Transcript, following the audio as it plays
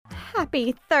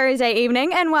Happy Thursday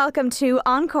evening and welcome to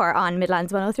Encore on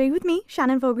Midlands 103 with me,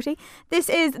 Shannon Fogarty. This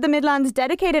is the Midlands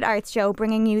dedicated arts show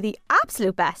bringing you the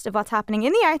absolute best of what's happening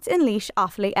in the arts in Laois,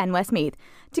 Offaly and Westmeath.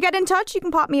 To get in touch, you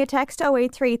can pop me a text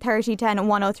 083 30 10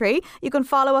 103. You can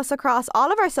follow us across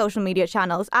all of our social media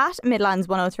channels at Midlands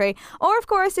 103. Or of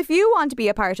course, if you want to be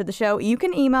a part of the show, you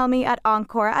can email me at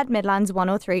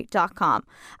encore@midlands103.com.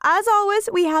 As always,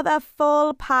 we have a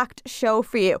full packed show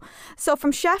for you. So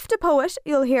from chef to poet,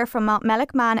 you'll hear from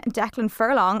Mountmellick man Declan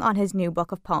Furlong on his new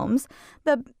book of poems.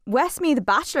 The Westmeath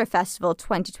Bachelor Festival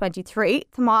 2023.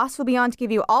 Tomas will be on to give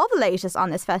you all the latest on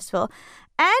this festival.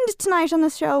 And tonight on the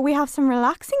show, we have some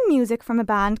relaxing music from a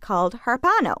band called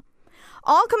Harpanno.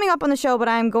 All coming up on the show, but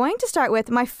I'm going to start with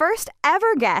my first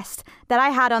ever guest that I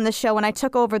had on the show when I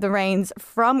took over the reins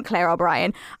from Claire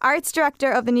O'Brien, Arts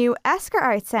Director of the new Esker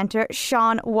Arts Centre,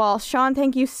 Sean Walsh. Sean,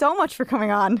 thank you so much for coming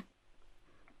on.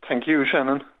 Thank you,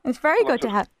 Shannon. It's very good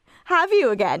to have you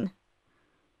again.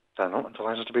 I'm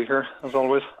delighted to be here, as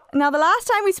always. Now, the last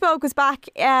time we spoke was back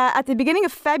at the beginning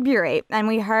of February, and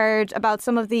we heard about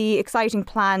some of the exciting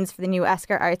plans for the new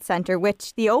Esker Arts Centre,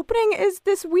 which the opening is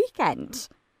this weekend.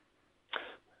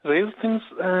 It is. Things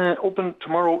open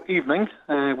tomorrow evening.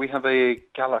 We have a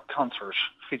gala concert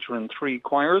featuring 3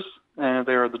 choirs.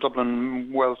 They are the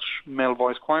Dublin Welsh Male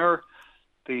Voice Choir,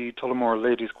 the Tullamore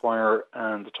Ladies Choir,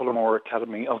 and the Tullamore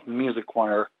Academy of Music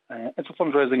Choir. It's a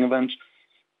fundraising event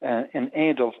in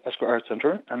aid of Esker Arts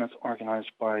Centre, and it's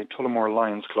organised by Tullamore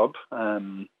Lions Club.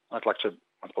 I'd like to,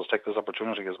 take this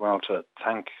opportunity as well to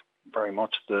thank very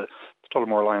much the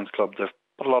Tullamore Lions Club. They've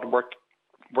put a lot of work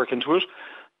into it.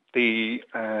 The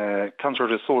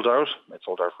concert is sold out. It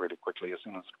sold out really quickly as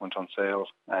soon as it went on sale.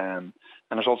 And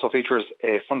it also features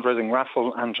a fundraising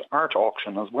raffle and art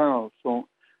auction as well. So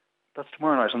that's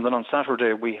tomorrow night. And then on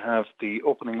Saturday, we have the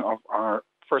opening of our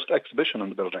first exhibition in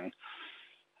the building.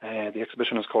 The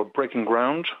exhibition is called Breaking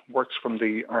Ground, works from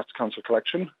the Arts Council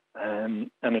collection,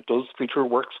 and it does feature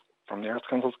works from the Arts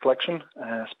Council's collection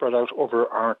spread out over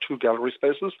our 2 gallery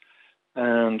spaces,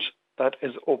 and that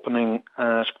is opening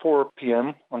at 4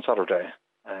 p.m. on Saturday.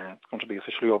 It's going to be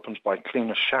officially opened by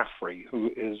Cliona Shaffrey, who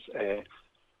is a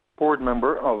board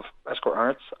member of Esker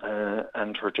Arts,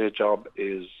 and her day job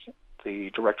is the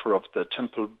director of the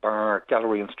Temple Bar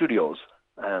Gallery and Studios.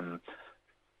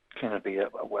 Cliona be a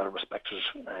well-respected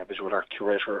visual art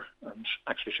curator, and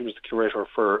actually she was the curator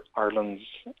for Ireland's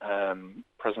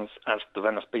presence at the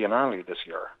Venice Biennale this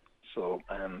year. So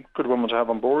good woman to have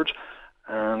on board,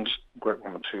 and great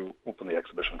woman to open the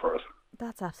exhibition for us.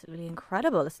 That's absolutely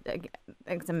incredible. It's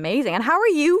amazing. And how are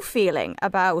you feeling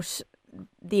about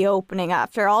the opening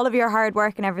after all of your hard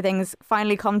work and everything's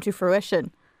finally come to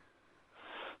fruition?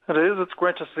 It is. It's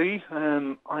great to see.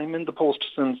 I'm in the post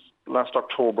since last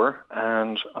October,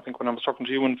 and I think when I was talking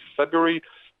to you in February,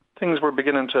 things were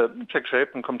beginning to take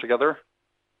shape and come together.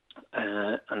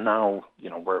 And now,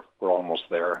 we're almost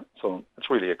there. So it's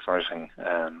really exciting.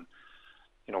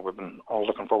 We've been all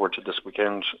looking forward to this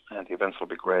weekend, and the events will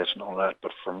be great and all that.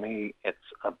 But for me,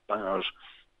 it's about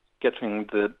getting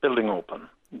the building open,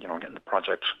 getting the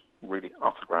project really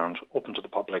off the ground, open to the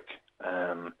public.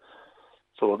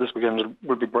 So this weekend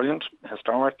will be brilliant,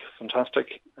 historic,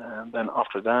 fantastic. And then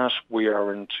after that, we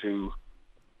are into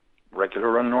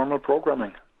regular and normal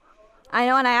programming. I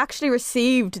know, and I actually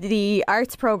received the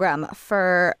arts programme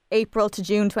for April to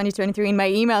June 2023 in my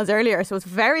emails earlier, so it's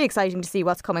very exciting to see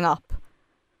what's coming up.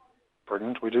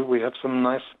 Brilliant, we do. We have some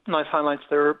nice highlights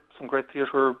there, some great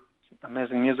theatre,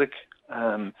 amazing music.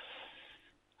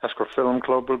 Esker Film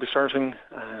Club will be starting,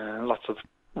 lots of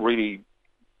really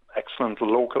excellent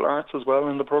local arts as well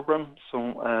in the programme.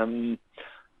 So,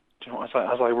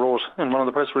 as I wrote in one of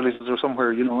the press releases or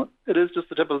somewhere, it is just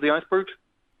the tip of the iceberg.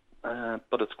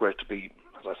 But it's great to be,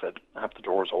 as I said, have the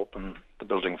doors open, the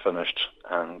building finished,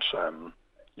 and,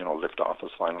 lift off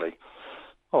has finally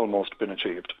almost been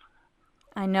achieved.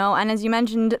 I know, and as you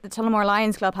mentioned, the Tullamore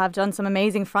Lions Club have done some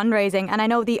amazing fundraising, and I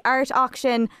know the art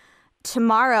auction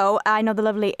tomorrow, I know the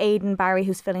lovely Aidan Barry,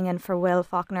 who's filling in for Will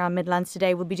Faulkner on Midlands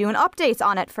Today, will be doing updates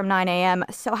on it from 9 a.m.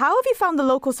 So how have you found the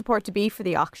local support to be for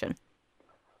the auction?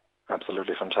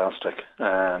 Absolutely fantastic.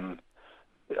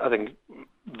 I think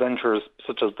ventures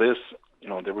such as this,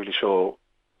 they really show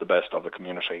the best of the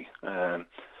community.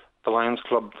 The Lions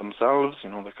Club themselves,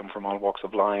 they come from all walks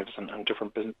of lives and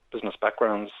different business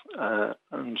backgrounds,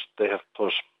 and they have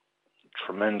put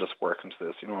tremendous work into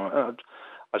this.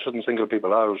 I shouldn't single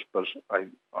people out, but I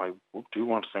do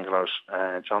want to single out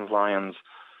John Lyons,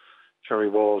 Jerry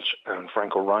Walsh, and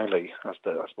Frank O'Reilly as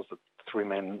the 3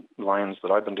 main Lions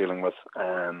that I've been dealing with,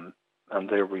 and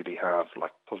they really have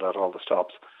pulled out all the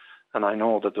stops. And I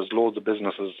know that there's loads of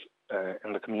businesses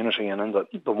in the community and in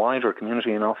the wider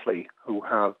community in Offaly who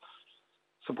have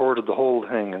supported the whole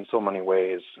thing in so many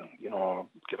ways,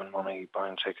 giving money,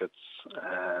 buying tickets,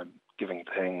 giving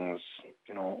things,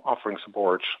 offering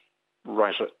support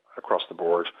right across the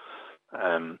board.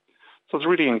 So it's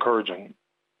really encouraging.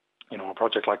 A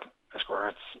project like Esker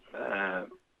Arts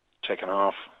taking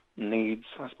off needs,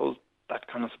 I suppose, that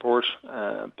kind of support,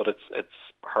 but it's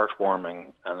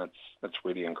heartwarming and it's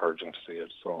really encouraging to see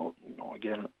it. So,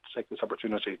 again, take this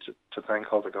opportunity to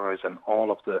thank all the guys and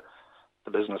all of the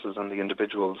businesses and the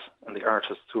individuals and the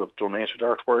artists who have donated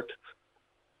artwork.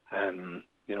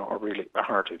 A really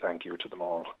hearty thank you to them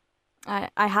all.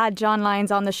 I had John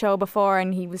Lyons on the show before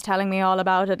and he was telling me all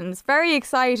about it, and it's very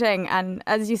exciting. And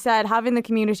as you said, having the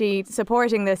community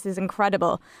supporting this is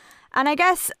incredible. And I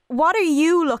guess, what are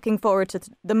you looking forward to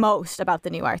the most about the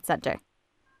new Arts Centre?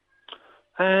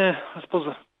 I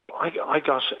suppose I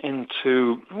got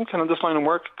into kind of this line of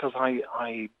work because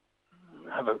I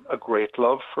have a great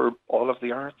love for all of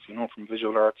the arts, from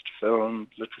visual arts to film,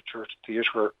 literature to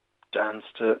theatre, dance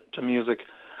to music.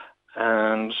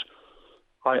 And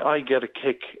I get a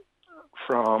kick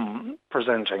from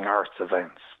presenting arts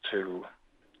events to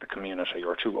the community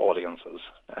or to audiences.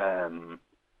 And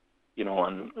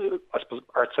I suppose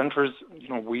Arts Centres,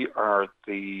 we are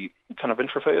the kind of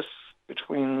interface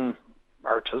between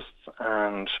artists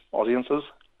and audiences.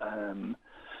 And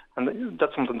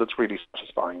that's something that's really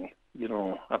satisfying,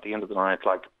 at the end of the night,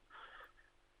 like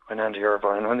when the Andy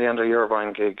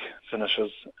Irvine gig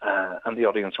finishes and the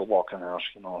audience are walking out,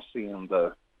 seeing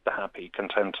the happy,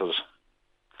 contented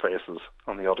faces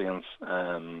on the audience.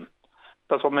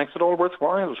 That's what makes it all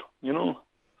worthwhile,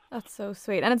 That's so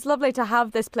sweet. And it's lovely to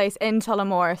have this place in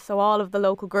Tullamore, so all of the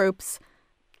local groups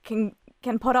can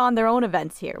put on their own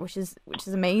events here, which is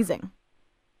amazing.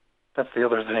 That's the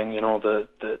other thing,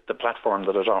 the platform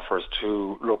that it offers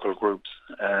to local groups.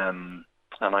 And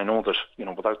I know that,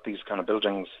 without these kind of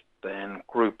buildings, then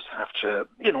groups have to,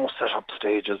 set up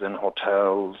stages in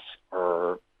hotels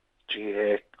or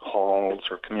GA halls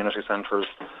or community centres,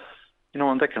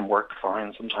 and they can work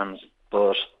fine sometimes,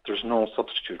 but there's no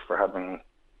substitute for having,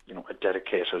 a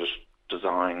dedicated,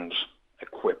 designed,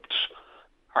 equipped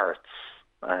arts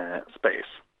space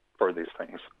for these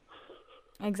things.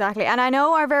 Exactly. And I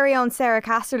know our very own Sarah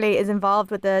Casterly is involved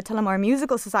with the Tullamore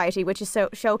Musical Society, which is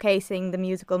showcasing the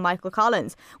musical Michael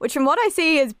Collins, which from what I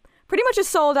see is pretty much a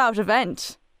sold out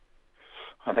event.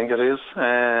 I think it is,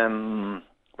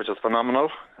 which is phenomenal.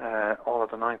 All of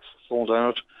the nights sold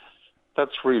out.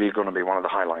 That's really going to be one of the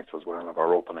highlights as well of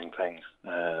our opening thing.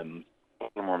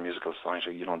 Tullamore Musical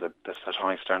Society, they've set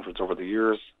high standards over the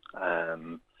years.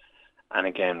 And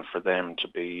again, for them to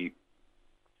be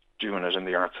doing it in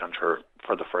the Arts Centre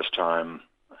for the first time,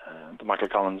 the Michael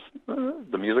Collins,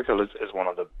 the musical is one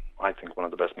of the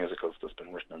best musicals that's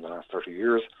been written in the last 30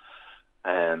 years.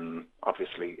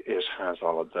 Obviously, it has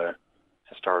all of the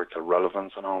historical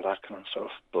relevance and all that kind of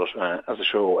stuff. But as a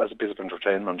show, as a piece of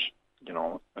entertainment,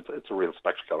 it's a real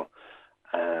spectacle.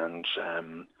 And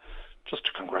just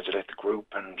to congratulate the group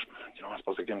and, I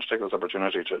suppose again to take this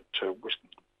opportunity to wish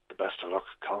the best of luck,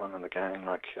 Colin and the gang.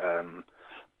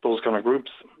 Those kind of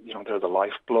groups, they're the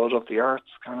lifeblood of the arts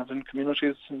kind of in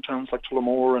communities in towns like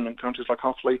Tullamore and in counties like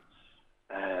Offaly.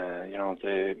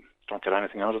 They don't get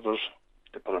anything out of it.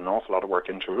 They put an awful lot of work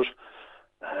into it.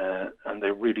 And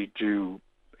they really do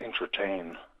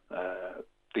entertain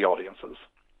the audiences.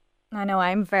 I know,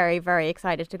 I'm very, very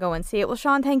excited to go and see it. Well,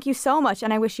 Sean, thank you so much,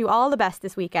 and I wish you all the best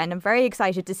this weekend. I'm very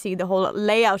excited to see the whole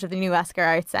layout of the new Esker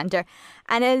Arts Centre.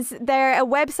 And is there a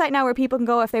website now where people can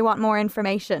go if they want more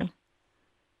information?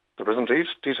 There is indeed.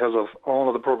 Details of all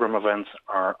of the programme events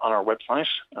are on our website,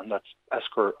 and that's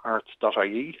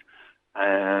eskerarts.ie.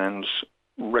 And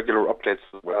regular updates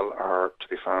as well are to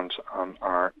be found on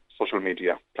our social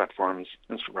media platforms,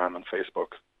 Instagram and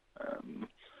Facebook.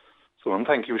 And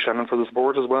thank you, Shannon, for the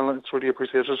support as well. It's really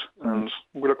appreciated. And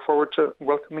we look forward to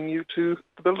welcoming you to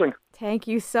the building. Thank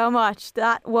you so much.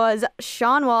 That was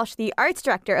Sean Walsh, the Arts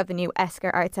Director of the new Esker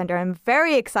Arts Centre. I'm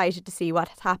very excited to see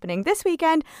what's happening this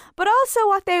weekend, but also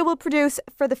what they will produce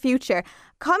for the future.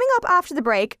 Coming up after the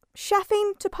break,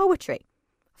 chefing to poetry.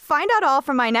 Find out all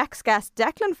from my next guest,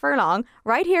 Declan Furlong,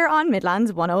 right here on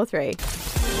Midlands 103.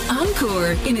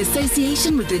 Encore, in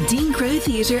association with the Dean Crowe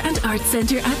Theatre and Arts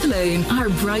Centre Athlone, our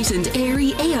bright and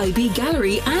airy AIB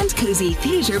gallery and cosy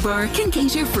theatre bar can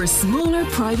cater for smaller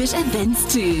private events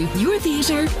too. Your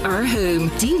theatre, our home.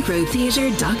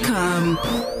 DeanCroweTheatre.com.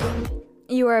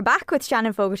 You are back with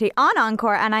Shannon Fogarty on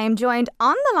Encore, and I am joined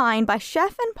on the line by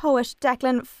chef and poet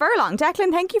Declan Furlong.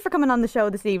 Declan, thank you for coming on the show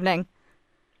this evening.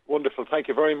 Wonderful. Thank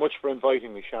you very much for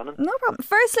inviting me, Shannon. No problem.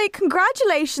 Firstly,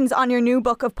 congratulations on your new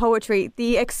book of poetry,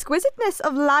 The Exquisiteness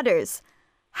of Ladders.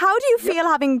 How do you feel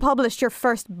having published your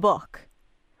first book?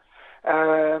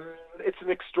 It's an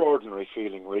extraordinary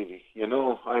feeling, really. You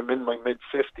know, I'm in my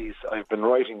mid-50s. I've been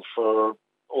writing for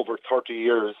over 30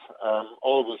 years.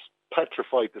 Always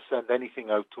petrified to send anything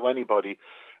out to anybody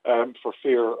for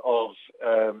fear of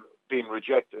being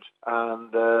rejected.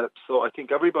 And so I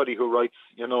think everybody who writes,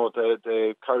 you know,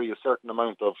 they carry a certain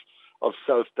amount of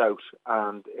self-doubt.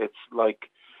 And it's like,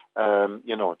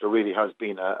 you know, there really has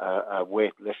been a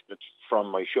weight lifted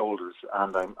from my shoulders,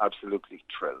 and I'm absolutely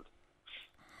thrilled.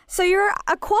 So you're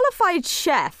a qualified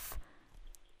chef.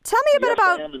 Tell me a bit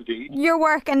about your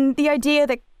work and the idea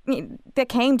that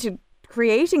came to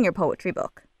creating your poetry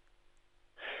book.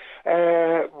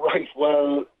 Right.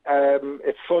 Well,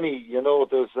 it's funny, you know.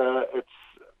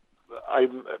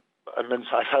 I've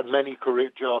had many career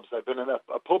jobs. I've been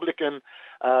a publican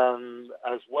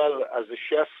as well as a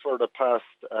chef for the past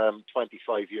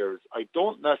 25 years. I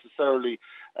don't necessarily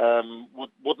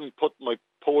wouldn't put my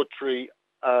poetry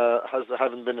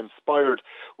having been inspired,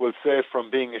 we'll say, from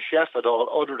being a chef at all,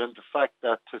 other than the fact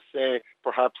that to say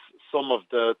perhaps some of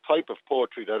the type of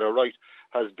poetry that I write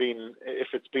has been,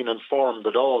 if it's been informed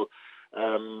at all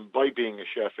by being a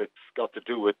chef, it's got to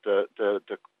do with the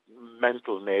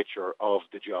mental nature of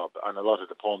the job, and a lot of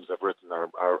the poems I've written are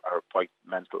quite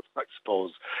mental, I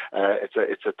suppose.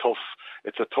 It's a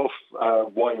tough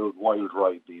wild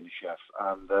ride being a chef,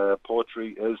 and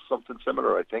poetry is something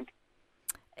similar, I think.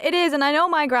 It is, and I know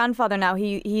my grandfather now,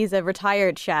 he's a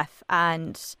retired chef,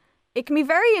 and it can be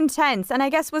very intense. And I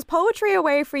guess, was poetry a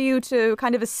way for you to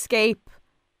kind of escape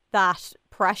that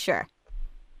pressure?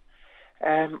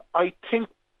 I think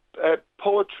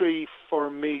poetry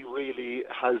for me really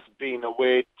has been a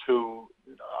way to,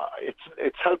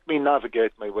 it's helped me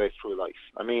navigate my way through life.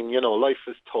 I mean, you know, life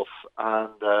is tough,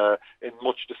 and in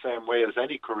much the same way as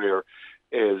any career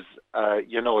is,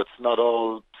 you know, it's not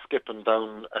all skipping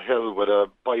down a hill with a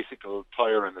bicycle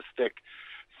tire and a stick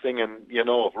singing, you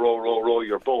know, row, row, row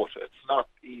your boat. It's not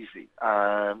easy.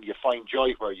 You find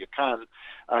joy where you can,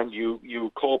 and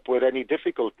you cope with any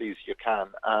difficulties you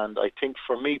can. And I think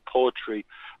for me, poetry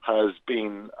has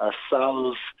been a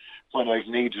salve when I've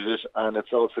needed it, and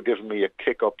it's also given me a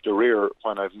kick up the rear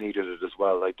when I've needed it as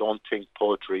well. I don't think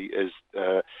poetry is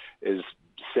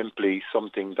simply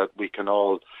something that we can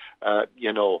all,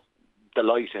 you know,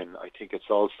 delight in. I think it's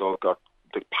also got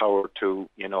the power to,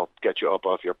 you know, get you up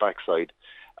off your backside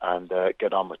and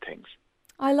get on with things.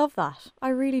 I love that. I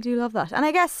really do love that. And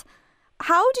I guess,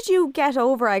 how did you get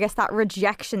over, I guess, that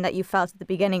rejection that you felt at the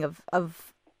beginning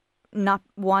of not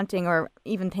wanting or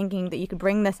even thinking that you could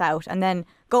bring this out, and then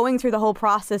going through the whole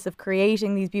process of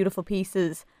creating these beautiful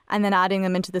pieces and then adding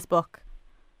them into this book?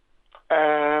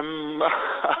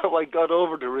 How I got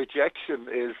over the rejection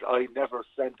is I never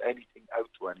sent anything out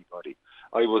to anybody.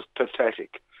 I was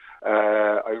pathetic.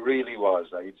 I really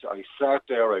was. I sat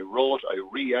there, I wrote, I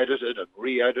re-edited and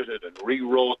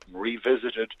rewrote and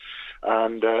revisited.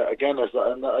 And again,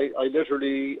 I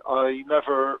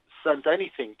never sent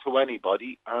anything to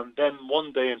anybody. And then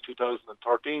one day in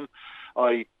 2013,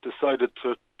 I decided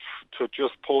to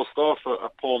just post off a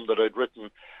poem that I'd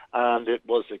written, and it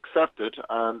was accepted,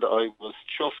 and I was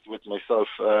chuffed with myself.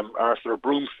 Arthur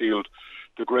Broomfield,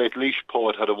 the great Laois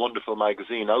poet, had a wonderful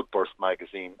magazine, Outburst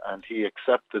magazine, and he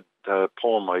accepted the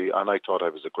poem, and I thought I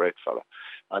was a great fella.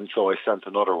 And so I sent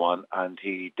another one, and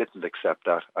he didn't accept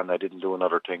that, and I didn't do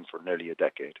another thing for nearly a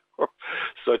decade.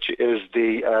 Such is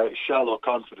the shallow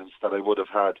confidence that I would have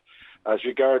had. As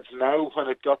regards now, when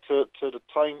it got to the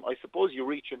time, I suppose you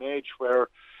reach an age where,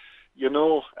 you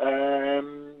know,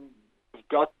 you've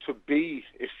got to be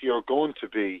if you're going to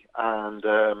be, and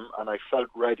I felt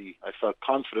ready. I felt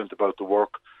confident about the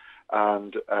work,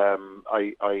 and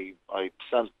I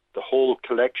sent the whole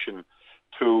collection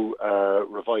to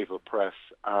Revival Press,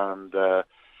 and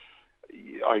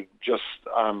I just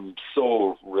am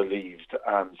so relieved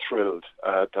and thrilled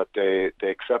that they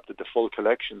accepted the full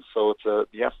collection. So it's a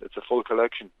full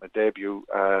collection. My debut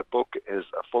book is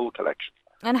a full collection.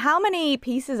 And how many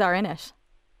pieces are in it?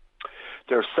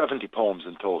 There are 70 poems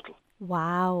in total.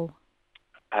 Wow.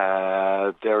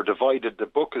 They're divided. The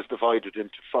book is divided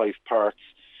into 5 parts.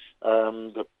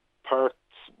 The parts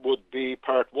would be,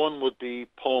 part 1 would be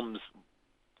poems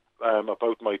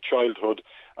about my childhood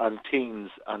and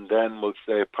teens, and then we'll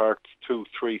say parts 2,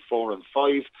 3, 4 and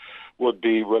 5 would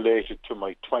be related to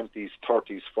my 20s,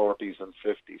 30s, 40s and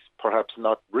 50s. Perhaps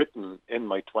not written in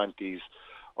my 20s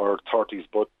or 30s,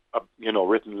 but you know,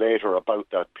 written later about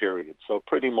that period. So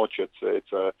pretty much it's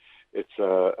it's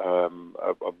a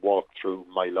walk through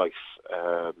my life,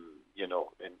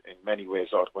 in many ways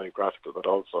autobiographical, but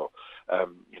also,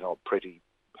 pretty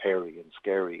hairy and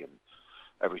scary and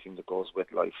everything that goes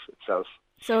with life itself.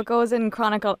 So it goes in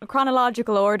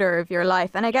chronological order of your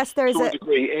life, and I guess there's to a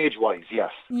degree, age-wise,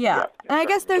 yes. Yeah, and I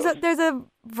guess there's a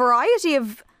variety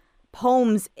of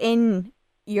poems in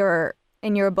your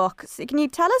book. So can you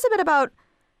tell us a bit about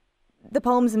the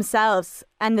poems themselves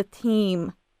and the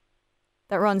theme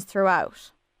that runs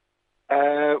throughout?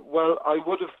 Well, I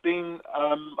would have been.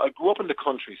 I grew up in the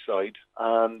countryside,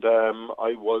 and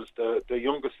I was the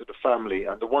youngest of the family,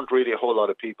 and there weren't really a whole lot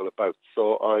of people about.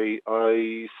 So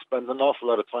I spent an awful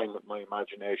lot of time with my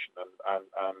imagination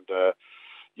and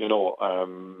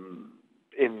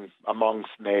in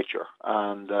amongst nature,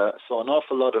 and so an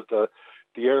awful lot of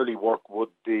the early work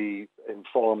would be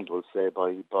informed, we'll say,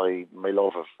 by my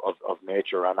love of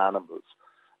nature and animals.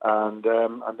 And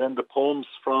then the poems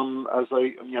from, as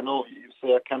you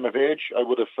say, I came of age, I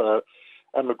would have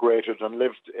emigrated and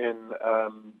lived in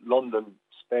London,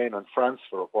 Spain and France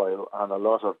for a while, and a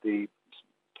lot of the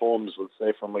poems, we'll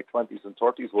say, from my 20s and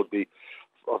 30s would be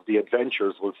of the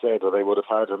adventures, we'll say, that I would have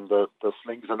had in the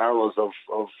slings and arrows of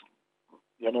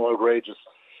outrageous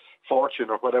fortune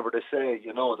or whatever they say,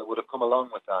 that would have come along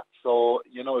with that. So,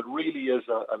 it really is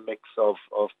a mix of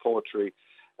poetry,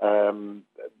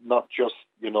 not just,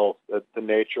 the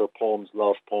nature poems,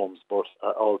 love poems, but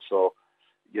also,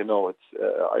 it's,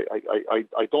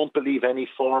 I don't believe any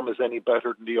form is any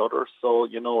better than the other. So,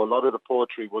 a lot of the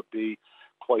poetry would be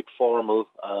quite formal,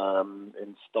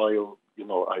 in style,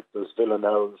 there's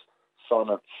villanelles,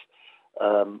 sonnets,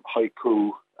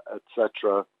 haiku,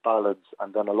 etc., ballads,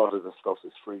 and then a lot of the stuff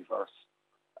is free verse.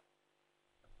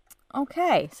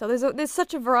 Okay, so there's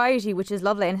such a variety, which is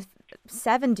lovely, and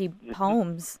 70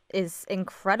 poems is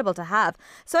incredible to have.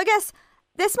 So I guess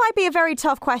this might be a very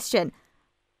tough question,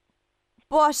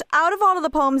 but out of all of the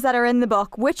poems that are in the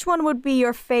book, which one would be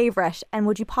your favourite, and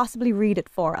would you possibly read it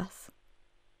for us?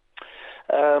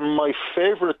 My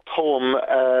favourite poem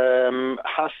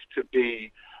has to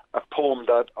be a poem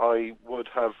that I would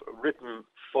have written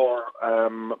for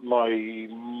my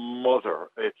mother.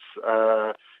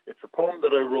 It's a poem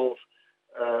that I wrote.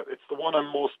 It's the one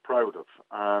I'm most proud of,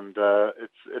 and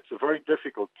it's a very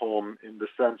difficult poem in the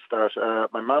sense that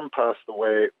my mum passed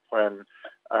away when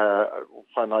I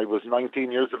was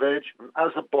 19 years of age. And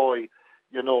as a boy,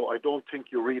 I don't think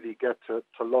you really get to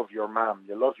love your mum.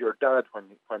 You love your dad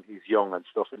when he's young and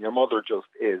stuff, and your mother just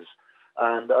is.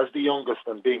 And as the youngest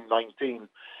and being 19,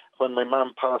 when my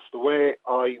mum passed away,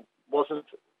 I wasn't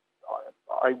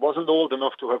old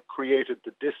enough to have created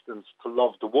the distance to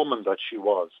love the woman that she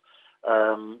was.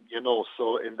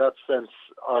 So in that sense,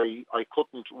 I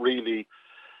couldn't really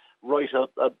write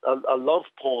a love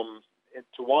poem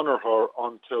to honour her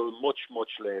until much,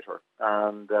 much later.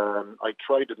 And I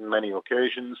tried it on many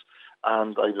occasions,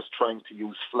 and I was trying to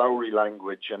use flowery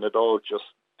language, and it all just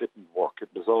didn't work. It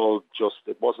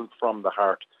wasn't from the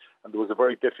heart. And there was a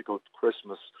very difficult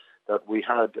Christmas that we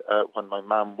had when my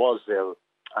mum was ill,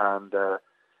 and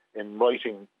in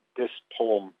writing this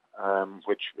poem,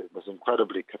 which was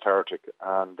incredibly cathartic,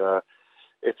 and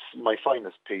it's my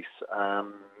finest piece.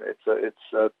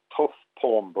 It's a tough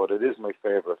poem, but it is my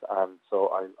favourite, and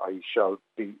so I shall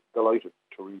be delighted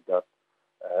to read that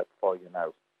for you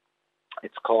now.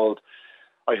 It's called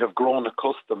I Have Grown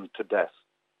Accustomed to Death,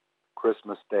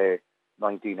 Christmas Day,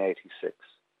 1986.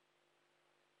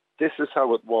 This is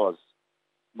how it was.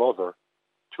 Mother,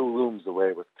 2 rooms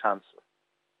away with cancer.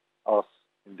 Us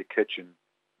in the kitchen,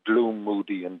 gloom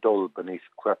moody and dull beneath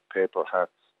crepe paper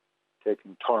hats,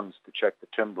 taking turns to check the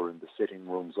timber in the sitting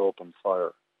room's open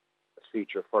fire, a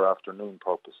feature for afternoon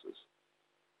purposes.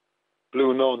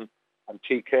 Blue Nun and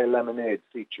TK Lemonade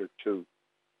featured too.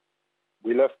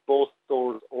 We left both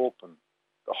doors open,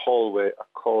 the hallway a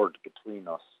cord between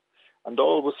us, and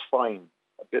all was fine,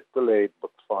 a bit delayed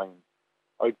but fine.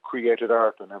 I'd created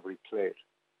art on every plate.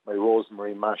 My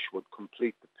rosemary mash would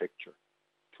complete the picture.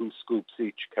 2 scoops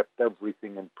each kept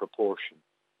everything in proportion.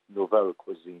 Nouvelle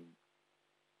cuisine.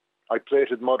 I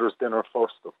plated Mother's dinner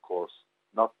first, of course.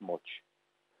 Not much.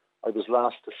 I was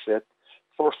last to sit,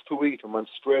 first to eat, and went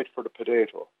straight for the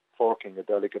potato, forking a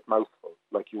delicate mouthful,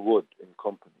 like you would in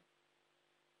company.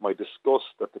 My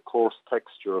disgust at the coarse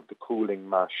texture of the cooling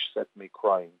mash set me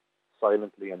crying,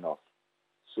 silently enough,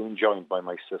 soon joined by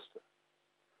my sister.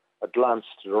 A glance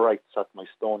to the right sat my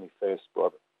stony-faced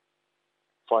brother.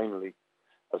 Finally,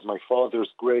 as my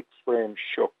father's great frame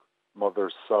shook,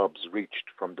 Mother's sobs reached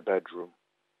from the bedroom.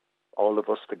 All of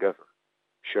us together,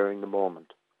 sharing the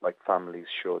moment like families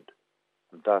should.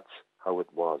 And that's how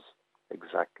it was,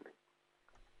 exactly.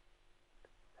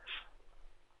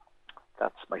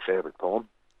 That's my favourite poem.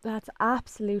 That's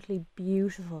absolutely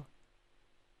beautiful.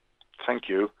 Thank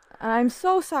you. And I'm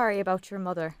so sorry about your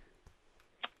mother.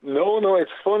 No,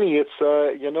 it's funny. It's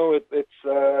it's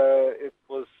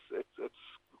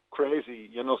crazy.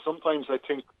 Sometimes I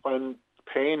think when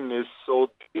pain is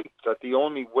so deep that the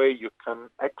only way you can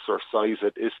exorcise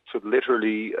it is to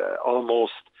literally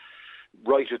almost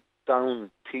write it down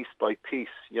piece by piece.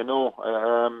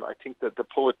 I think that the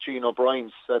poet Jean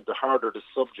O'Brien said the harder the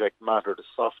subject matter, the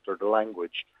softer the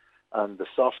language, and the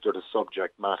softer the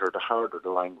subject matter, the harder the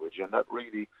language, and that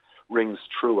really rings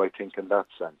true, I think, in that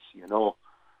sense.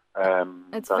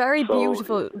 It's very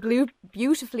beautiful,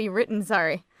 beautifully written.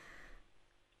 Sorry.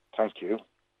 Thank you.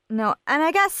 No, and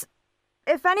I guess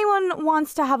if anyone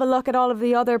wants to have a look at all of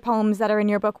the other poems that are in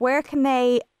your book, where can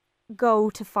they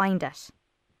go to find it?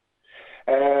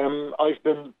 I've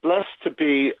been blessed to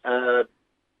be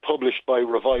published by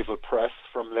Revival Press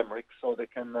from Limerick, so they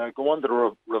can go on to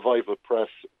the Revival Press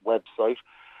website.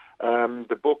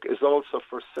 The book is also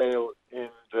for sale in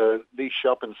the Lee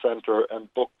Shopping Centre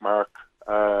and Bookmark.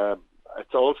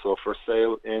 It's also for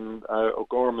sale in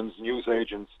O'Gorman's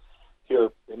newsagents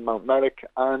here in Mountmellick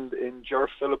and in Ger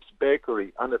Phillips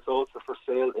Bakery, and it's also for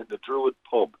sale in the Druid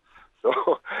Pub. So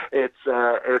it's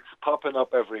popping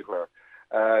up everywhere.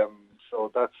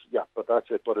 So that's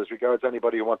it. But as regards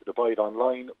anybody who wanted to buy it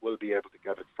online, will be able to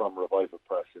get it from Revival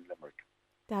Press in Limerick.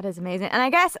 That is amazing. And I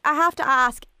guess I have to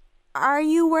ask, are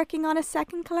you working on a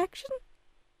second collection?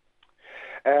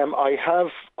 I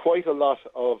have quite a lot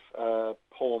of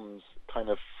poems, kind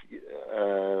of,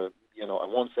 I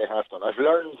won't say half done. I've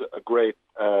learned a great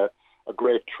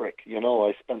trick.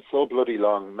 I spent so bloody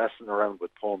long messing around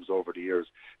with poems over the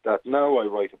years that now I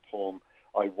write a poem,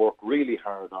 I work really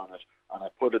hard on it, and I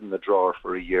put it in the drawer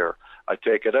for a year. I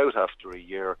take it out after a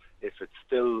year. If it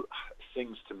still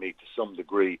sings to me to some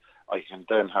degree, I can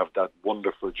then have that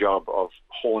wonderful job of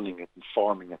honing it and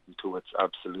forming it into its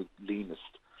absolute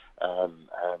leanest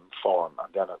form,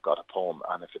 and then I've got a poem.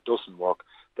 And if it doesn't work,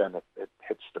 then it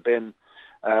hits the bin.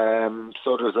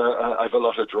 So I've a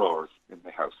lot of drawers in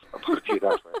my house. I'll put it to you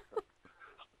that way.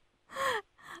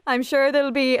 I'm sure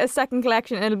there'll be a second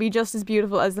collection and it'll be just as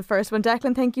beautiful as the first one.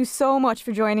 Declan, thank you so much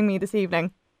for joining me this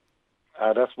evening.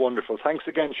 That's wonderful. Thanks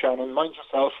again, Shannon. Mind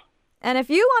yourself. And if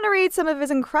you want to read some of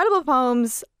his incredible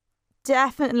poems,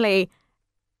 definitely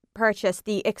purchase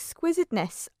The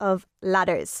Exquisiteness of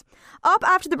Ladders. Up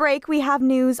after the break, we have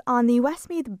news on the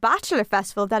Westmeath Bachelor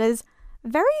Festival that is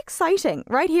very exciting,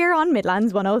 right here on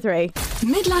Midlands 103.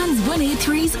 Midlands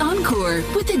 103's Encore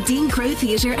with the Dean Crow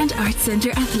Theatre and Arts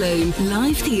Centre Athlone.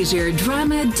 Live theatre,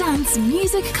 drama, dance,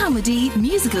 music, comedy,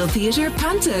 musical theatre,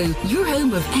 panto. Your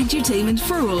home of entertainment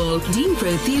for all.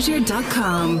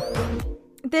 DeanCrowTheatre.com.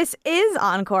 This is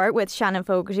Encore with Shannon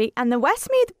Fogarty, and the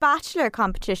Westmeath Bachelor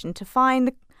competition to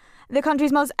find the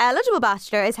country's most eligible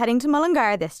bachelor is heading to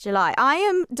Mullingar this July. I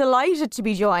am delighted to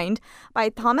be joined by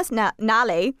Thomas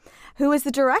Nally, who is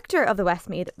the director of the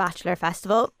Westmeath Bachelor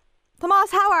Festival.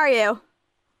 Thomas, how are you?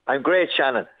 I'm great,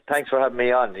 Shannon. Thanks for having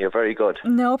me on. You're very good.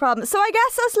 No problem. So I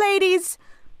guess us ladies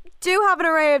do have an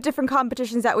array of different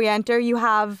competitions that we enter. You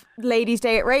have Ladies'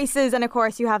 Day at Races, and of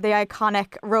course you have the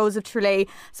iconic Rose of Tralee.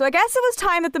 So I guess it was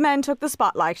time that the men took the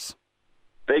spotlight.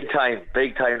 Big time.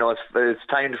 No, it's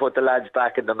time to put the lads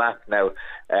back in the map now.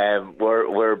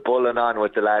 We're bulling on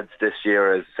with the lads this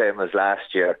year, as same as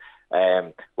last year.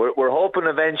 We're hoping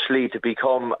eventually to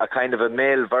become a kind of a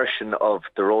male version of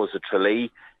the Rose of Tralee.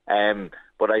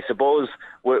 But I suppose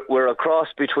we're a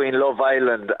cross between Love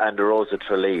Island and the Rose of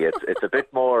Tralee. It's a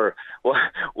bit more.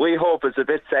 We hope it's a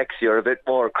bit sexier, a bit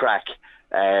more crack.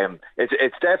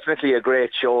 It's definitely a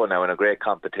great show now and a great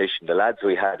competition. The lads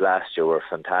we had last year were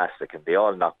fantastic and they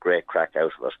all knocked great crack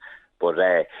out of it. But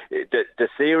the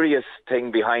serious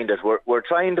thing behind it, we're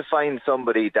trying to find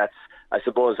somebody that's, I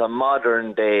suppose, a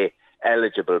modern day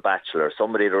eligible bachelor,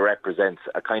 somebody that represents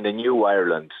a kind of new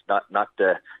Ireland, not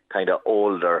the kind of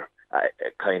older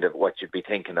kind of what you'd be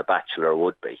thinking a bachelor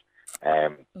would be.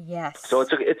 Yes. So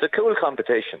it's a cool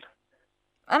competition.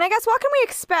 And I guess what can we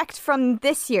expect from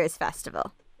this year's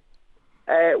festival?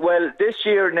 Well, this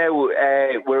year now,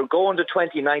 we're going to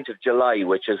 29th of July,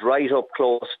 which is right up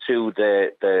close to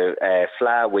the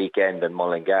Fla weekend in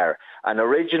Mullingar. And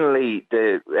originally,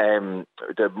 the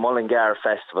Mullingar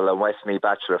Festival and Westmeath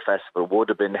Bachelor Festival would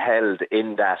have been held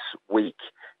in that week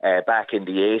back in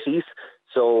the 80s.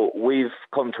 So we've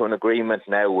come to an agreement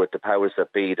now with the powers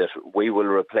that be that we will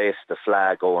replace the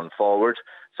Fla going forward.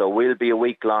 So we'll be a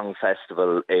week-long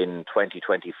festival in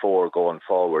 2024 going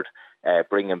forward,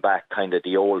 bringing back kind of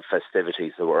the old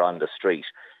festivities that were on the street.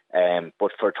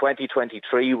 But for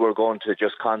 2023, we're going to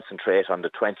just concentrate on the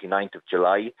 29th of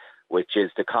July, which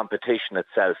is the competition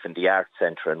itself in the Arts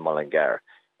Centre in Mullingar.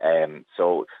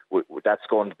 So that's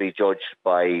going to be judged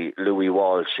by Louis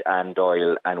Walsh and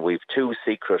Doyle, and we've 2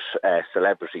 secret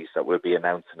celebrities that we'll be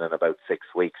announcing in about 6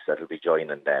 weeks that'll be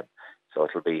joining them. So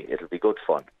it'll be good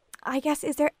fun. I guess,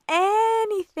 is there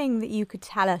anything that you could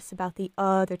tell us about the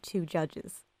other 2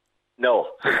 judges? No.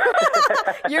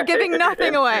 You're giving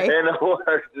nothing away. In a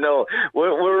word, no.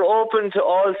 We're open to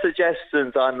all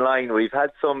suggestions online. We've had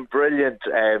some brilliant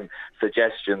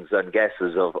suggestions and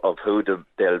guesses of who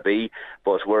they'll be,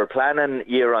 but we're planning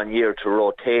year on year to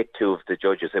rotate 2 of the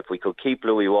judges. If we could keep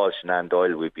Louis Walsh and Anne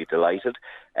Doyle, we'd be delighted.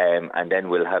 And then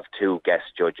we'll have 2 guest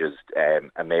judges,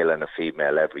 a male and a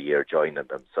female, every year joining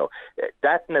them. So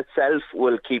that in itself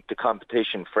will keep the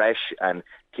competition fresh and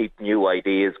keep new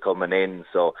ideas coming in.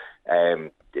 So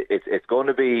it's going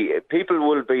to be, people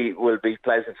will be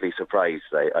pleasantly surprised,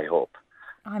 I hope.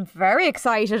 I'm very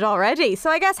excited already. So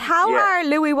I guess, how are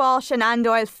Louis Walsh and Anne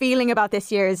Doyle feeling about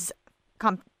this year's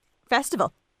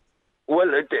festival?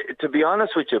 Well, to be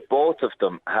honest with you, both of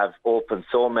them have opened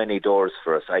so many doors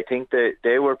for us. I think that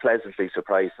they were pleasantly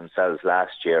surprised themselves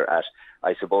last year at,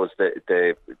 I suppose,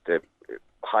 the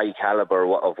high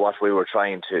calibre of what we were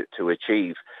trying to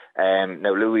achieve.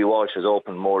 Now, Louis Walsh has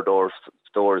opened more doors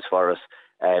for us.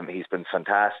 He's been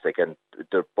fantastic, and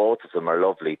both of them are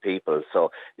lovely people.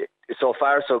 So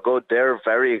far so good. They're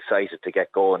very excited to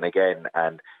get going again,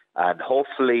 and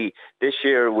hopefully this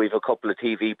year we've a couple of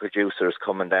TV producers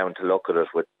coming down to look at it,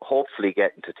 with hopefully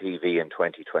getting to TV in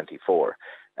 2024.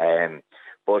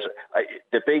 But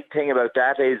the big thing about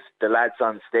that is the lads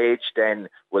on stage then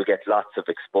will get lots of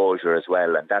exposure as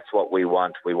well, and that's what we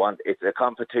want. It's a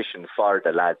competition for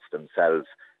the lads themselves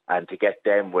and to get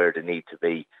them where they need to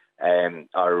be.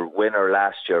 Our winner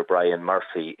last year, Brian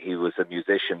Murphy, he was a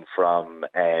musician from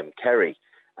Kerry,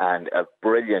 and a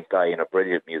brilliant guy and a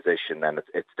brilliant musician, and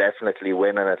it's definitely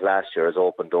winning it last year has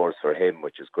opened doors for him,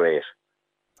 which is great.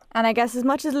 And I guess, as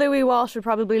much as Louis Walsh would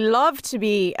probably love to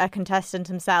be a contestant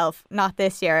himself, not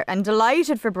this year, and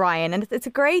delighted for Brian, and it's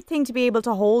a great thing to be able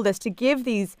to hold this, to give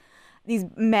these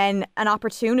men an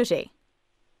opportunity.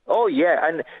 Oh yeah,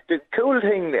 and the cool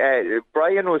thing,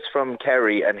 Brian was from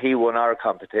Kerry and he won our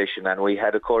competition, and we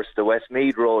had, of course, the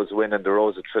Westmeath Rose winning the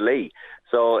Rose of Tralee.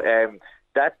 So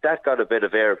that got a bit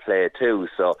of airplay too.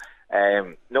 So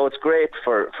no, it's great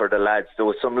for the lads. There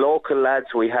was some local lads.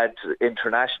 We had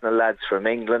international lads from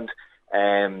England.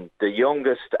 The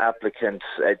youngest applicant,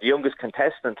 the youngest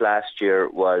contestant last year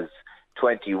was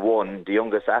 21. The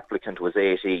youngest applicant was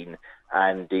 18.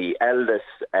 And the eldest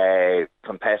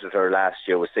competitor last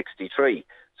year was 63.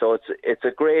 So it's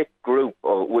a great group.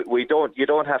 You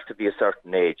don't have to be a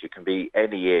certain age. You can be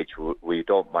any age. We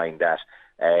don't mind that.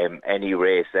 Any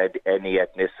race, any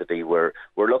ethnicity. We're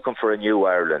looking for a new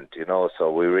Ireland,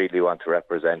 so we really want to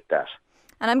represent that.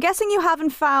 And I'm guessing you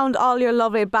haven't found all your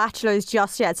lovely bachelors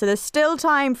just yet, so there's still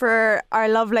time for our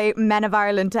lovely Men of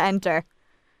Ireland to enter.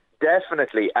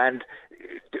 Definitely, and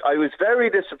I was very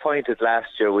disappointed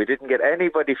last year. We didn't get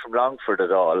anybody from Longford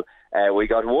at all. We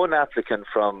got one applicant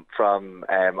from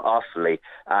Offaly,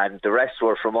 and the rest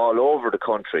were from all over the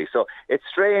country. So it's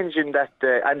strange in that,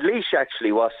 and Laois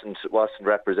actually wasn't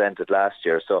represented last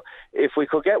year. So if we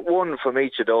could get one from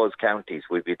each of those counties,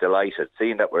 we'd be delighted,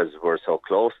 seeing that we're so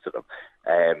close to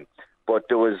them. But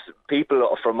there was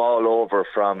people from all over.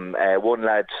 From one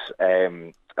lad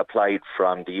applied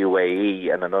from the UAE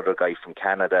and another guy from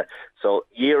Canada. So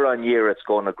year on year it's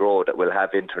going to grow that we'll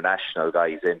have international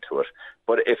guys into it.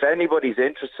 But if anybody's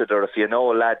interested, or if you know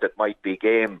a lad that might be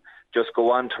game, just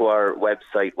go on to our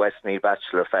website,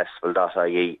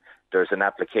 westmeathbachelorfestival.ie. There's an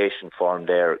application form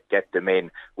there. Get them in.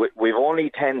 We've only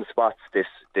 10 spots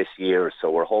this year,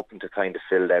 so we're hoping to kind of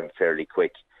fill them fairly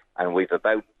quick. And we've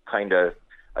about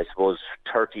I suppose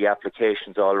 30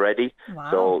 applications already.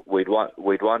 Wow. So we'd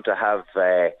want to have.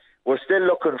 We're still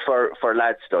looking for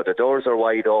lads though. The doors are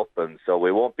wide open, so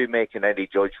we won't be making any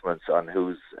judgments on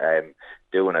who's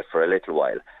doing it for a little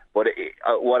while. But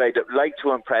what I'd like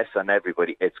to impress on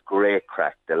everybody, it's great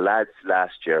crack. The lads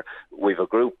last year, we've a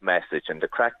group message, and the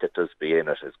crack that does be in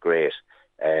it is great.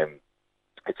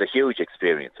 It's a huge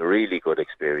experience, a really good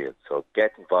experience. So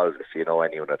get involved if you know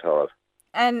anyone at all.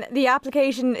 And the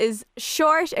application is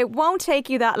short. It won't take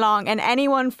you that long, and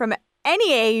anyone from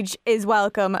any age is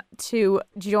welcome to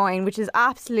join, which is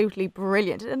absolutely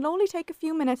brilliant. It'll only take a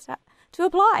few minutes to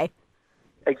apply.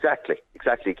 Exactly.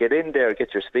 Get in there,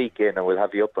 get your speak in, and we'll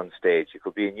have you up on stage. You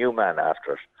could be a new man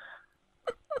after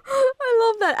it. I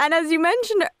love that. And as you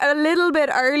mentioned a little bit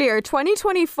earlier,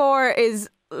 2024 is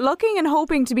looking and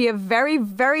hoping to be a very,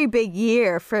 very big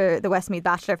year for the Westmeath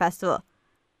Bachelor Festival.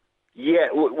 Yeah,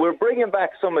 we're bringing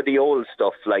back some of the old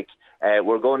stuff. Like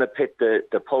We're going to pit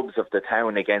the pubs of the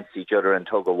town against each other in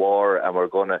tug of war, and we're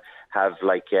going to have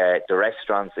the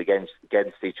restaurants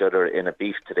against each other in a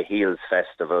Beef to the Heels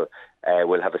festival.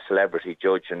 We'll have a celebrity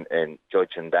judge in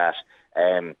judging that.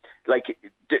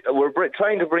 We're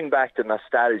trying to bring back the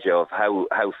nostalgia of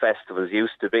how festivals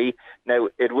used to be. Now,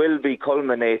 it will be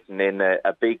culminating in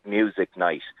a big music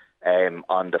night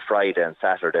on the Friday and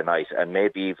Saturday night, and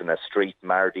maybe even a street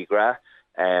Mardi Gras.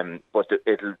 But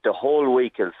the whole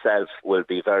week itself will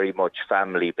be very much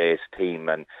family-based theme,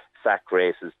 and sack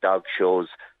races, dog shows,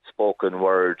 spoken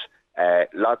word,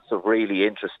 lots of really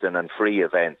interesting and free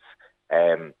events.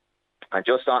 And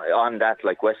just on that,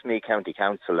 like Westmeath County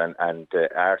Council and the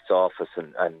Arts Office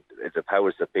and the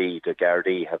powers that be, the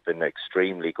Gardaí, have been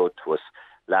extremely good to us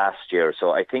last year.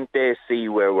 So I think they see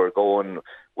where we're going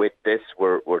with this.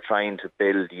 We're trying to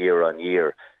build year on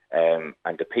year.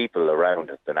 And the people around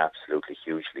have been absolutely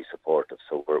hugely supportive.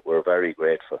 So we're very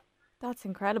grateful. That's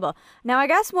incredible. Now, I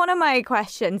guess one of my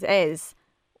questions is,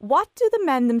 what do the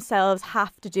men themselves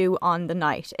have to do on the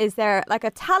night? Is there like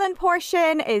a talent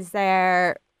portion? Is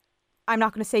there, I'm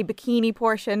not going to say bikini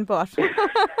portion, but...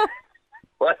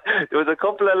 Well, there was a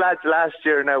couple of lads last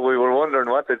year now, we were wondering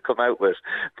what they'd come out with.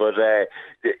 But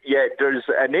there's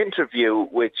an interview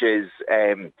which is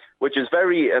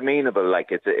very amenable. Like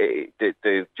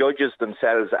the judges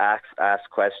themselves ask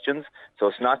questions. So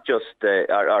it's not just the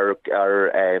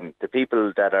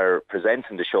people that are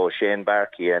presenting the show, Shane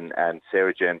Barkey and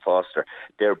Sarah Jane Foster.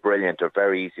 They're brilliant. They're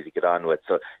very easy to get on with.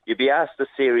 So you'll be asked a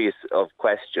series of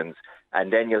questions,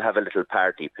 and then you'll have a little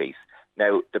party piece.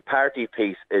 Now, the party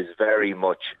piece is very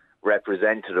much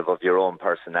representative of your own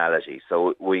personality.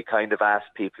 So we kind of ask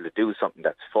people to do something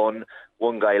that's fun.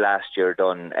 One guy last year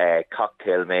done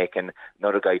cocktail making.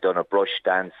 Another guy done a brush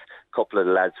dance. A couple of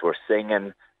the lads were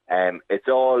singing. It's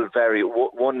all very...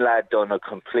 One lad done a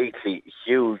completely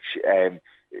huge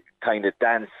kind of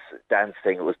dance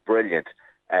thing. It was brilliant.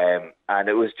 And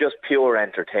it was just pure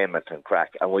entertainment and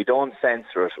crack. And we don't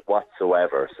censor it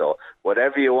whatsoever. So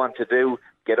whatever you want to do,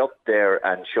 get up there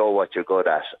and show what you're good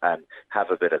at and have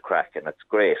a bit of crack, and it's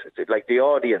great. It's like the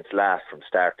audience laughed from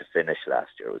start to finish last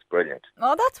year. It was brilliant.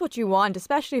 Well, that's what you want,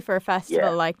 especially for a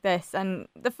festival like this. And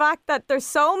the fact that there's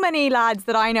so many lads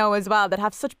that I know as well that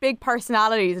have such big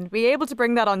personalities, and to be able to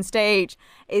bring that on stage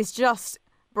is just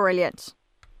brilliant.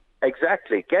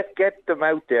 Exactly. Get them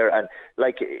out there, and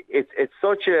like it's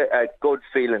such a good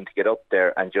feeling to get up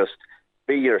there and just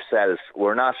be yourself.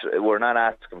 We're not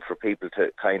asking for people to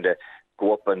kind of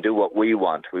go up and do what we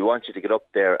want. We want you to get up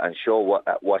there and show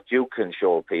what you can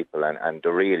show people and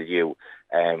the real you,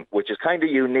 which is kind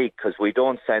of unique because we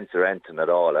don't censor anything at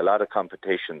all. A lot of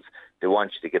competitions, they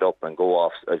want you to get up and go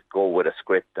with a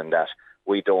script, and that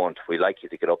we don't. We like you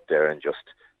to get up there and just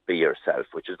be yourself,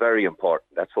 which is very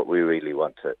important. That's what we really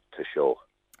want to show.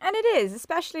 And it is,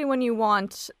 especially when you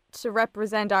want to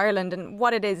represent Ireland and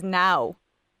what it is now.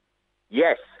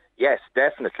 Yes,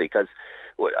 definitely, because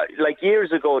like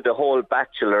years ago, the whole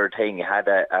Bachelor thing had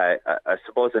I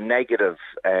suppose, a negative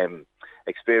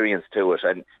experience to it,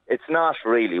 and it's not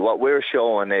really. What we're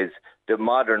showing is the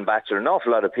modern Bachelor. An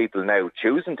awful lot of people now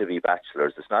choosing to be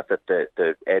bachelors. It's not that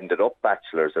they ended up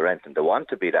bachelors or anything. They want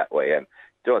to be that way, and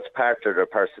it's part of their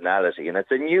personality, and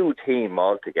it's a new team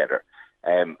altogether.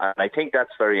 And I think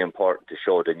that's very important to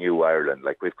show the new Ireland.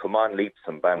 Like, we've come on leaps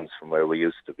and bounds from where we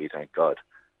used to be, thank God.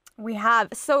 We have.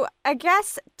 So I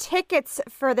guess tickets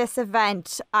for this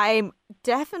event, I'm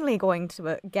definitely going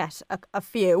to get a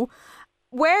few.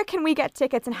 Where can we get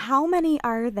tickets, and how many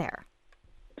are there?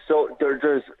 So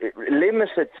there's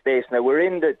limited space. Now, we're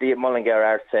in the Mullingar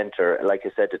Arts Centre, like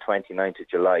I said, the 29th of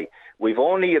July. We've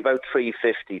only about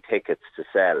 350 tickets to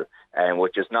sell,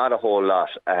 which is not a whole lot.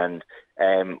 And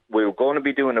we're going to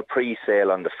be doing a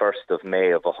pre-sale on the 1st of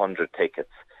May of 100 tickets.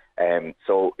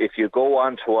 So if you go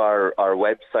onto our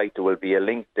website, there will be a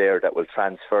link there that will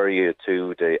transfer you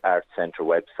to the Arts Centre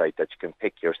website that you can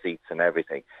pick your seats and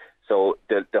everything. So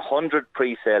the 100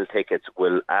 pre-sale tickets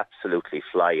will absolutely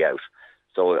fly out.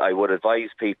 So I would advise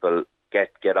people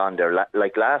get on there.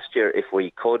 Like last year, if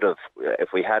we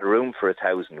had room for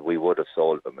 1,000, we would have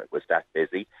sold them. It was that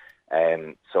busy.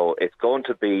 So it's going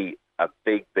to be a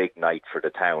big night for the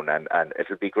town, and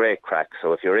it'll be great crack.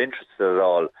 So if you're interested at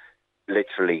all,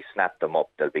 literally snap them up,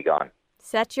 they'll be gone.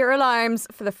 Set your alarms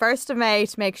for the 1st of May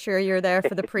to make sure you're there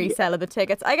for the pre-sale of the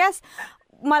tickets. I guess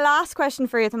my last question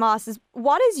for you, Tomas, is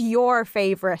what is your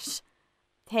favourite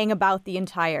thing about the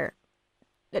entire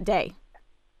day?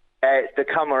 The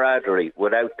camaraderie,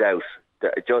 without doubt.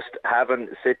 Just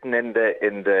sitting in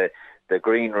the the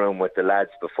green room with the lads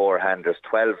beforehand. There's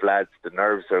 12 lads. The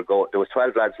nerves are going. There was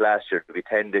 12 lads last year. There'll be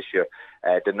 10 this year.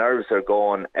 The nerves are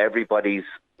going. Everybody's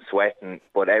sweating,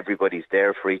 but everybody's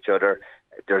there for each other.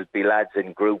 There'll be lads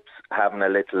in groups having a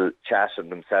little chat of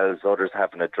themselves, others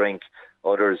having a drink,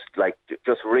 others like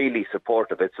just really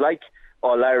supportive. It's like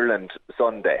All Ireland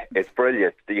Sunday. It's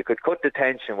brilliant. You could cut the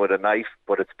tension with a knife,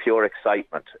 but it's pure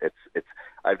excitement. It's.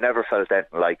 I've never felt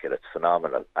anything like it. It's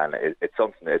phenomenal, and it's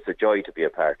something. It's a joy to be a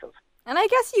part of. And I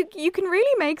guess you can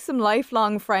really make some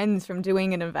lifelong friends from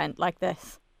doing an event like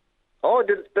this. Oh,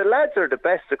 the lads are the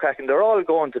best at cracking. They're all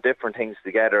going to different things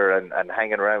together and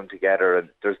hanging around together. And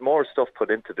there's more stuff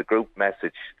put into the group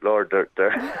message. Lord, they're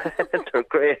they're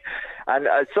great. And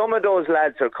some of those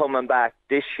lads are coming back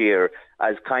this year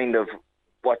as kind of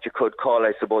what you could call,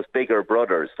 I suppose, bigger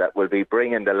brothers that will be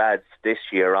bringing the lads this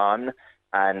year on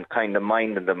and kind of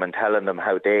minding them and telling them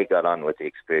how they got on with the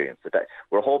experience. So that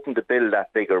we're hoping to build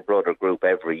that bigger brother group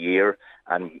every year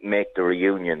and make the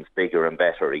reunions bigger and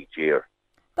better each year.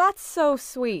 That's so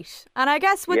sweet. And I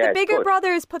guess with the bigger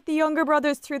brothers, put the younger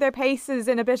brothers through their paces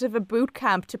in a bit of a boot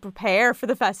camp to prepare for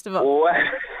the festival. Well,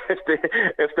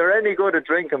 if they're any good at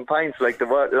drinking pints like the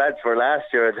lads were last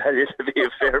year, I'd tell you to be a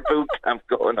fair boot camp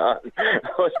going on.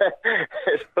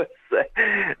 But,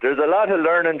 there's a lot of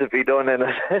learning to be done in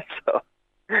it. So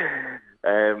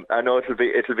I know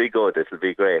it'll be good. It'll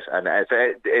be great. And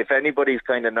if anybody's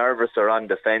kind of nervous or on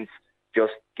the fence,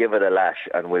 just give it a lash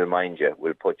and we'll mind you.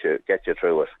 We'll get you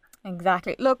through it.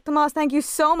 Exactly. Look, Tomas, thank you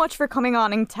so much for coming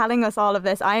on and telling us all of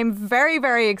this. I am very,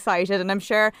 very excited, and I'm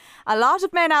sure a lot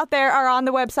of men out there are on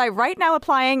the website right now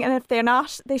applying, and if they're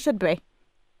not, they should be.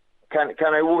 Can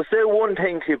I say one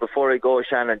thing to you before I go,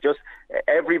 Shannon? Just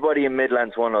everybody in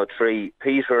Midlands 103,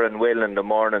 Peter and Will in the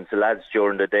mornings, the lads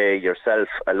during the day, yourself,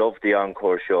 I love the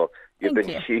Encore show. You've been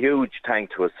a huge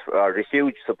thank to us, or a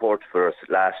huge support for us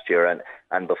last year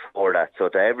and before that. So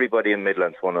to everybody in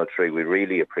Midlands 103, we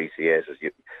really appreciate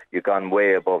it. You've gone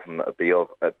way above and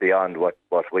beyond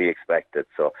what we expected.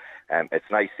 So it's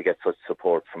nice to get such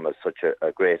support from such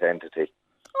a great entity.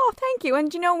 Oh, thank you.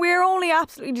 And, we're only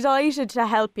absolutely delighted to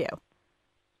help you.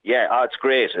 Yeah, it's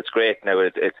great. It's great now.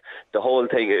 It's the whole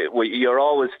thing. You're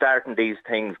always starting these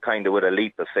things kind of with a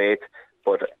leap of faith.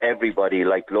 But everybody,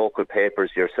 like local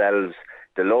papers, yourselves,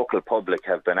 the local public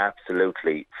have been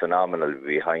absolutely phenomenal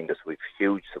behind us with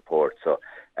huge support. So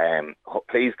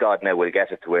please God, now we'll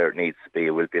get it to where it needs to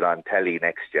be. We'll be on telly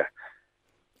next year.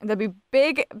 There'll be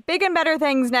big and better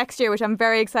things next year, which I'm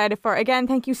very excited for. Again,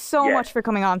 thank you so much for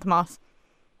coming on, Tomas.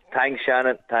 Thanks,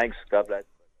 Shannon. Thanks. God bless.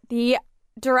 The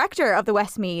director of the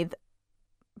Westmeath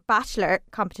Bachelor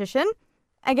competition.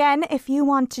 Again, if you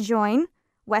want to join,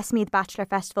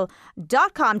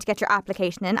 westmeathbachelorfestival.com to get your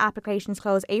application in. Applications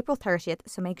close April 30th,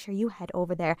 so make sure you head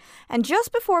over there. And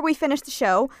just before we finish the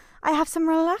show, I have some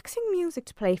relaxing music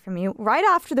to play from you right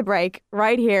after the break,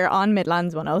 right here on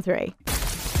Midlands 103.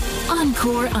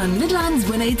 Encore on Midlands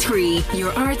 103,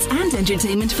 your arts and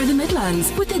entertainment for the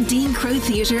Midlands with the Dean Crowe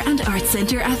Theatre and Arts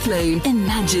Centre Athlone.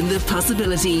 Imagine the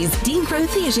possibilities.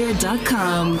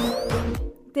 DeanCroweTheatre.com.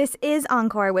 This is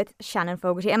Encore with Shannon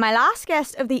Fogarty, and my last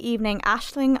guest of the evening,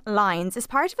 Aisling Lyons, is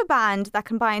part of a band that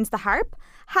combines the harp,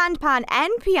 handpan and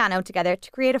piano together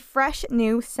to create a fresh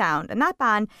new sound, and that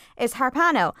band is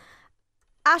Harpanno.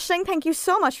 Aisling, thank you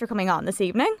so much for coming on this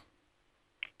evening.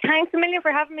 Thanks a million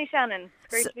for having me, Shannon. It's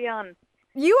great to be on.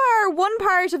 You are one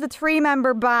part of the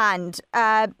three-member band.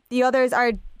 The others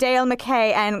are Dale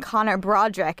McKay and Conor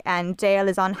Broderick, and Dale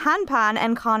is on handpan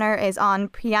and Conor is on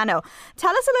piano.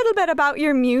 Tell us a little bit about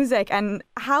your music and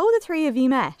how the three of you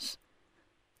met.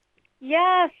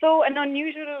 Yeah, so an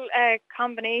unusual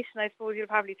combination, I suppose you'll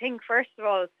probably think, first of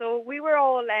all. So we were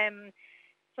all...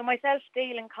 So myself,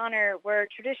 Dale and Conor were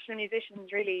traditional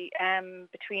musicians really,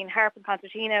 between harp and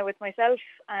concertina with myself,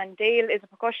 and Dale is a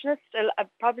percussionist.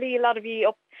 Probably a lot of you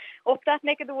up that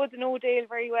neck of the woods know Dale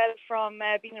very well from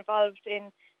being involved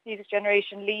in Music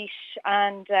Generation, Leash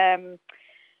and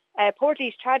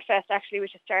Portlaoise Tradfest actually,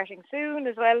 which is starting soon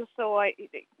as well. So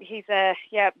he's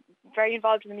very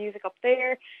involved in the music up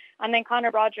there. And then Conor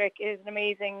Broderick is an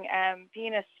amazing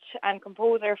pianist and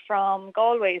composer from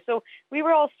Galway. So we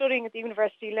were all studying at the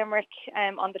University of Limerick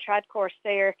on the trad course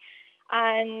there.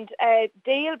 And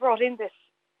Dale brought in this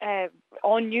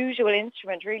unusual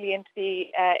instrument really into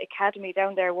the academy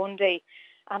down there one day.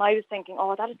 And I was thinking,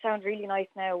 oh, that would sound really nice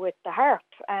now with the harp,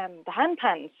 the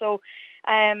handpan. So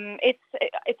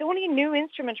it's only a new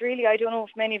instrument really. I don't know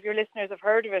if many of your listeners have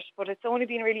heard of it, but it's only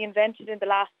been really invented in the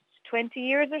last 20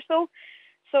 years or so.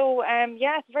 So,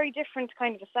 it's a very different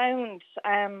kind of a sound.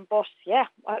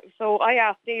 So I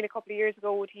asked Dale a couple of years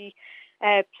ago, would he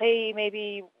play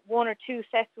maybe 1 or 2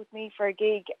 sets with me for a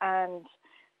gig, and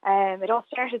it all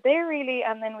started there really.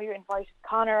 And then we invited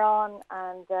Connor on,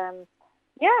 and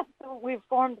so we've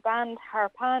formed the band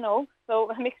Harpanno, so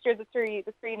a mixture of the three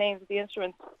names of the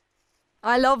instruments.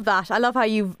 I love that. I love how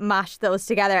you've mashed those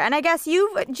together. And I guess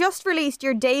you've just released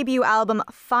your debut album,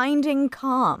 Finding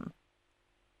Calm.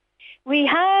 We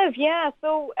have, yeah.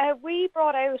 So we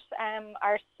brought out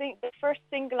the first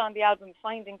single on the album,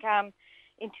 Finding Calm,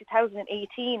 in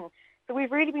 2018. So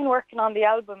we've really been working on the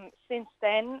album since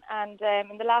then. And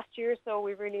in the last year or so,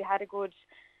 we've really had a good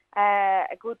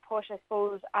push, I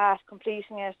suppose, at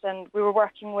completing it. And we were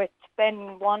working with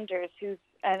Ben Wanders, who's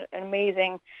an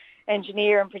amazing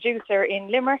engineer and producer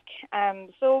in Limerick.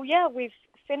 We've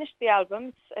finished the album.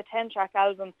 It's a 10-track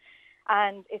album,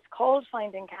 and it's called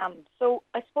Finding Calm. So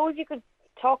I suppose you could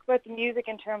talk about the music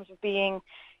in terms of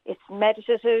it's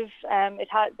meditative.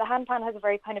 The handpan has a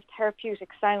very kind of therapeutic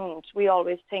sound, we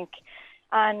always think.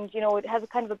 And, it has a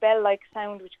kind of a bell-like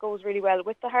sound which goes really well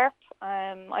with the harp.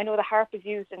 I know the harp is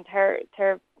used in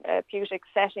therapeutic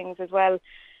settings as well.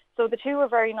 So the two are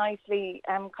very nicely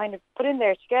kind of put in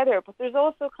there together. But there's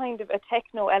also kind of a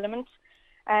techno element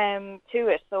to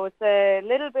it. So it's there's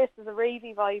a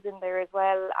ravey vibe in there as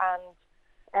well.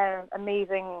 And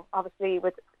amazing, obviously,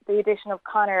 with the addition of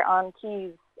Connor on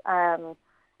keys.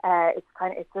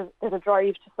 There's a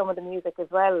drive to some of the music as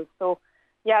well. So,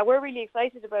 yeah, we're really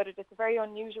excited about it. It's a very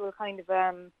unusual kind of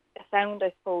a sound,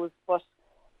 I suppose. But,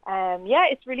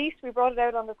 it's released. We brought it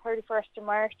out on the 31st of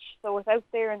March. So it's out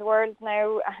there in the world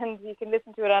now. And you can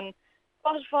listen to it on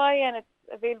Spotify. And it's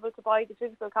available to buy the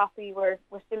physical copy. We're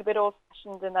still a bit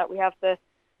old-fashioned in that we have the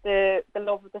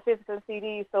love of the physical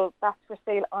CD. So that's for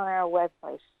sale on our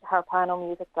website,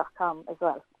 harpannomusic.com as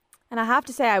well. And I have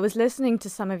to say, I was listening to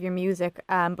some of your music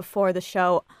before the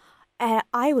show.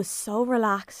 I was so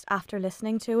relaxed after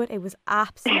listening to it. It was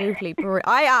absolutely brilliant.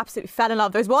 I absolutely fell in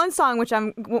love. There's one song which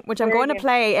I'm going to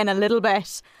play in a little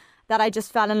bit that I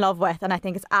just fell in love with, and I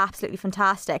think it's absolutely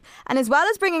fantastic. And as well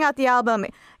as bringing out the album,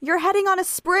 you're heading on a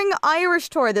spring Irish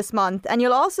tour this month, and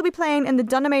you'll also be playing in the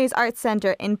Declan Arts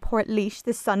Centre in Portlaoise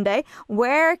this Sunday.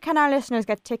 Where can our listeners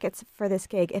get tickets for this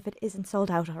gig if it isn't sold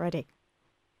out already?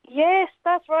 Yes,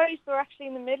 that's right. We're actually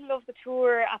in the middle of the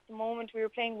tour at the moment. We were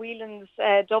playing Whelan's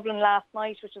Dublin last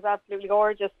night, which was absolutely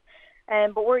gorgeous.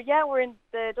 But we're in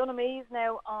the Declan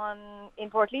now in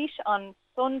Portlaoise on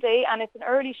Sunday, and it's an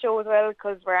early show as well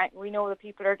because we know that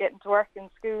people are getting to work and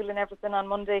school and everything on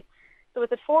Monday. So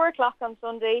it's at 4:00 on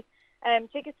Sunday.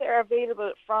 Tickets are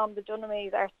available from the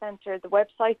Declan Arts Centre, the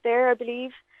website there, I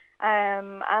believe.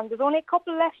 And there's only a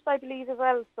couple left, I believe, as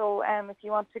well. So if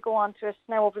you want to go on to it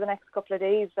now over the next couple of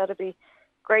days, that'd be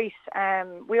great.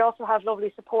 We also have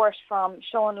lovely support from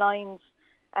Sean Lyons,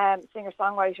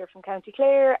 singer-songwriter from County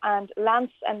Clare, and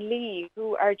Lance and Lee,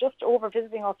 who are just over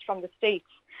visiting us from the States,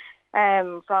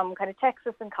 from kind of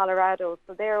Texas and Colorado.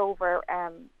 So they're over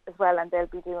as well, and they'll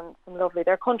be doing some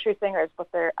they're country singers,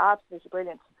 but they're absolutely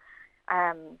brilliant.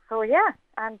 And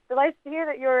delighted to hear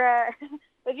that you're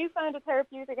that you found it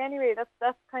therapeutic anyway.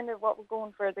 That's kind of what we're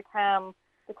going for, the calm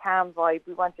vibe.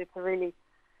 We wanted to really,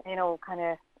 kind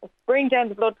of bring down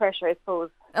the blood pressure, I suppose.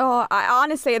 Oh,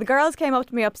 honestly, the girls came up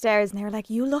to me upstairs and they were like,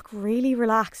 "You look really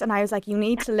relaxed." And I was like, "You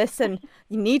need to listen.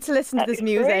 You need to listen to this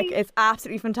music. Great. It's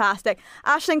absolutely fantastic."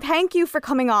 Aisling, thank you for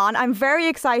coming on. I'm very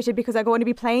excited because I'm going to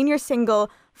be playing your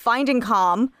single, Finding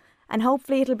Calm, and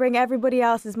hopefully it'll bring everybody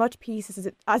else as much peace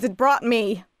as it brought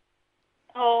me.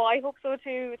 Oh, I hope so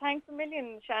too. Thanks a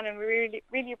million, Shannon. We really,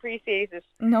 really appreciate it.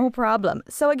 No problem.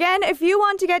 So again, if you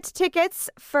want to get tickets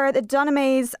for the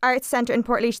Declan Arts Centre in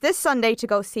Portlaoise this Sunday to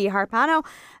go see Harpanno,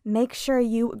 make sure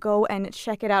you go and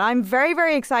check it out. I'm very,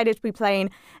 very excited to be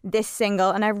playing this single,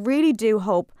 and I really do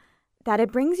hope that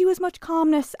it brings you as much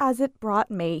calmness as it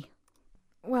brought me.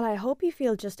 Well, I hope you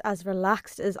feel just as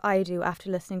relaxed as I do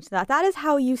after listening to that. That is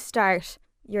how you start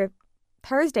your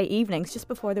Thursday evenings just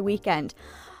before the weekend.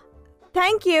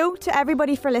 Thank you to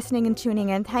everybody for listening and tuning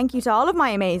in. Thank you to all of my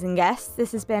amazing guests.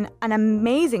 This has been an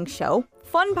amazing show.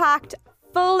 Fun-packed,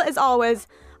 full as always.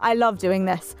 I love doing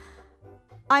this.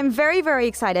 I'm very, very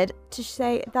excited to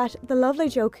say that the lovely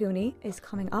Joe Cooney is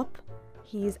coming up.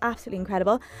 He's absolutely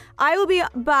incredible. I will be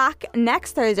back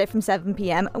next Thursday from 7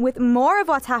 p.m. with more of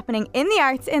what's happening in the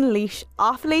arts in Laois,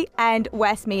 Offaly and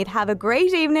Westmeath. Have a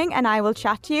great evening, and I will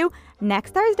chat to you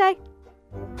next Thursday.